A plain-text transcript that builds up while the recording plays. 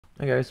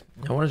Hi guys,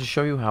 I wanted to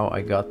show you how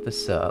I got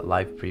this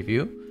live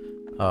preview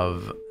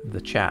of the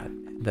chat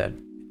that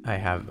I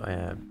have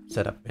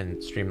set up in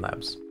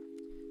StreamLabs.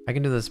 I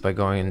can do this by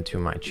going into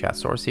my chat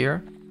source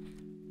here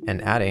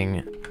and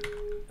adding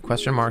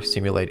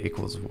 $simulate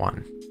equals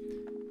 1.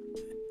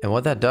 And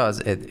what that does,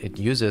 it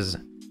uses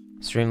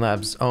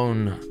StreamLabs'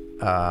 own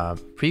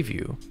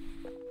preview.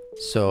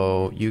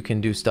 So you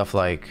can do stuff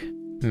like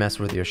mess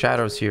with your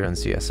shadows here in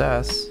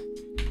CSS,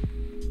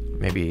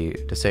 maybe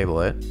disable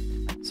it,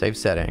 save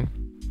setting,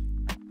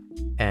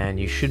 and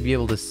you should be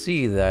able to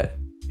see that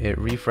it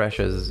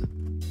refreshes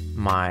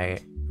my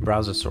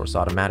browser source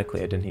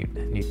automatically. I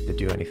didn't need to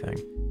do anything.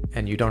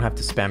 And you don't have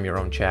to spam your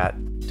own chat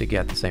to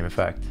get the same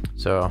effect.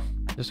 So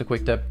just a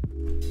quick tip.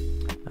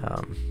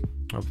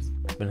 Hope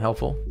it's been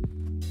helpful.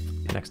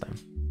 See you next time.